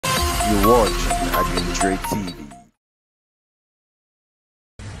You watch Adventure TV.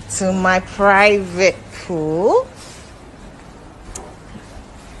 To my private pool.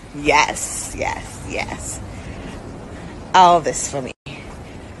 Yes. All this for me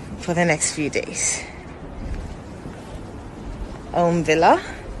for the next few days. Own villa,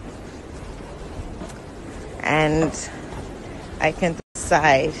 and I can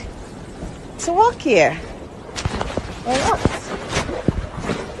decide to walk here or not.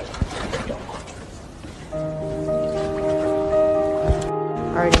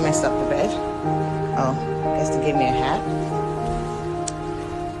 Already messed up the bed. Oh, guess to give me a hat.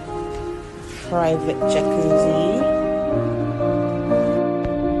 Private jacuzzi.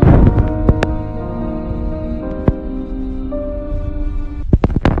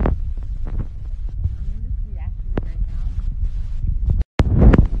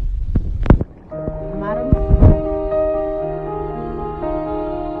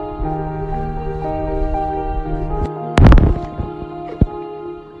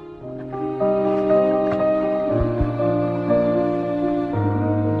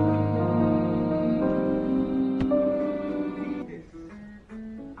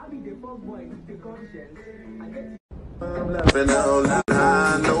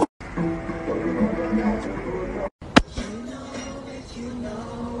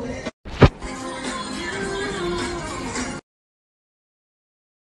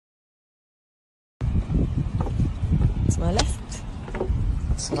 To my left,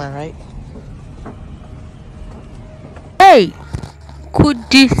 to my right. Hey,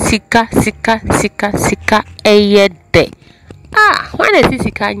 kudi sika eyede. When I see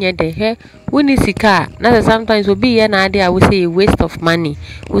sika nyede he, uni sika. Na sometimes will be na ade I will say a waste of money.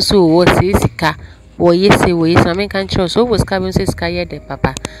 Also what say sika. Wo yes, I mean can't trust. So was coming say sika yede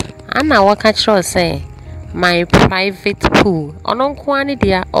papa. Ana what can't trust say. My private pool. Onon kwani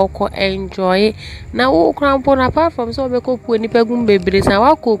dia oko enjoy. Na wo krampo na apart from so be ko pool ni pegum bebre sa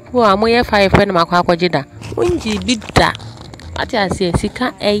wa ko pool amoye 5 na makwa akogida. Unji bida. Ati ase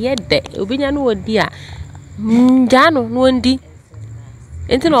sika eyede. Obinya no odi a. Njano no ndi.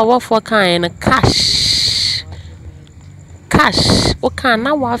 Enti no wo for kan na cash. O kan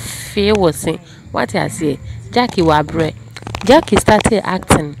na wa fe wo sen. What ase Jackie wa bre. Jackie started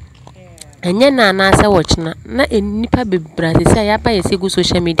acting. Anya na asa watch na enipa bebra se ya pa yesi go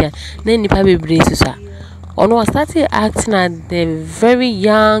social media na enipa bebre sisa ono started acting at the very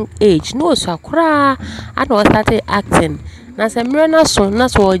young age no so akura and was started acting na se mre na so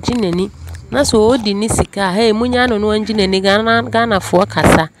oginani na so odi ni sika hey munya no oginani Ghana for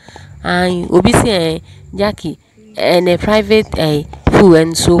kasa an obi se Jackie and a private pool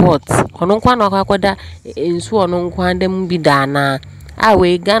and so what ono kwa na akoda ensu ono nkwa ndem bi da na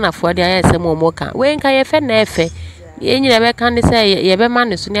we Ghana for the ISM moka. We nka ye fe na efe. Ye nyina be kan de say ye be ma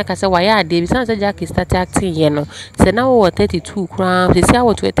ne so ne aka say wa ya de bi san say Jackie start acting ye no. Say na wo 32 crown. Say I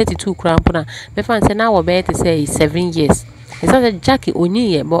wo 32 crown puna. Be fan say na wo be to say 7 years. Say say Jackie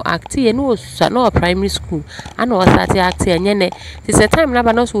oni ye but acting ye no so na primary school. Ana wo start acting ye ne. Say time na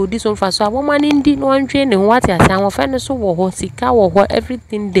ba no so odi so fa so a woman ndi no antwe ne ho ate asa wo fe ne so wo ho sika wo ho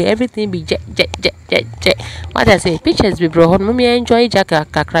everything there everything be je. What I say, pictures be bro, me enjoy Jackie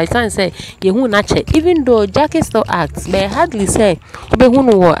kakra and say, ye who nache. Even though Jackie still acts, but hardly say, be who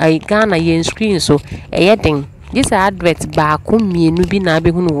no I Ghana ye screen so a yetting. This advert back me no be na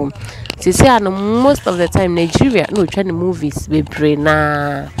be who. She say most of the time Nigeria no try the movies be brain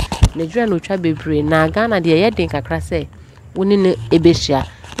na Nigeria no try be brain na Ghana the yetting kakra say, woni ebeshia.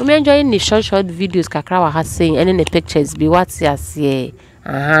 Me enjoy the short videos kakra wa ha saying and the pictures be what ya say.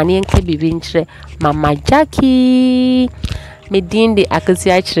 Ni enke bibi nchire Mama Jackie me din de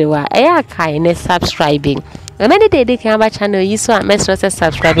akasi achire wa eya kai ne subscribing na me de kan ba channel yi so a me so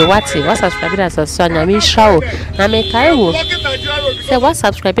subscribe what subscribe that so na me show na me kai wo say what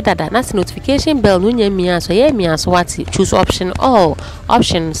subscribe that na notification bell no nya mi aso ye mi aso what choose option all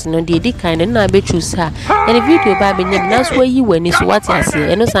options no de kind na be choose ha any video ba be nya na so yi wani so what ase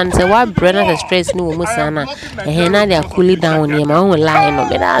eno san say what brother stress ni wo mo sana na they cool down ni ma won line no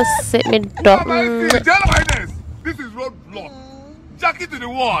me that say me do this is road block. Jackie to the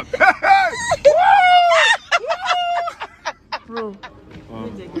wall. Bro.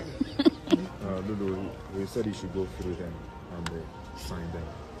 We said you should go through them and sign them.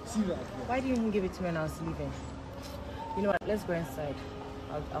 Why didn't you give it to me when I was leaving? You know what? Let's go inside.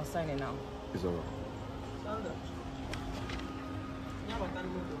 I'll sign it now. It's alright.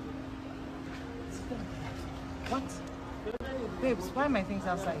 What? Babes, why are my things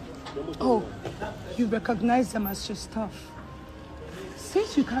outside? Oh, you recognize them as your stuff.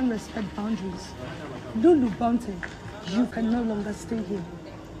 Since you can't respect boundaries, Lulu Bounty, you can no longer stay here.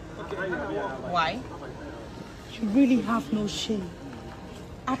 Why? You really have no shame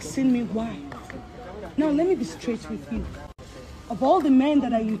asking me why. Now let me be straight with you. Of all the men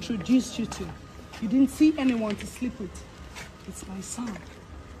that I introduced you to, you didn't see anyone to sleep with. It's my son.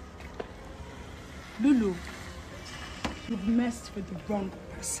 Lulu, you've messed with the wrong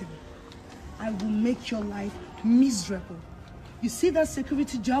person. I will make your life miserable. You see that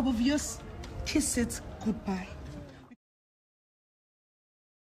security job of yours? Kiss it goodbye.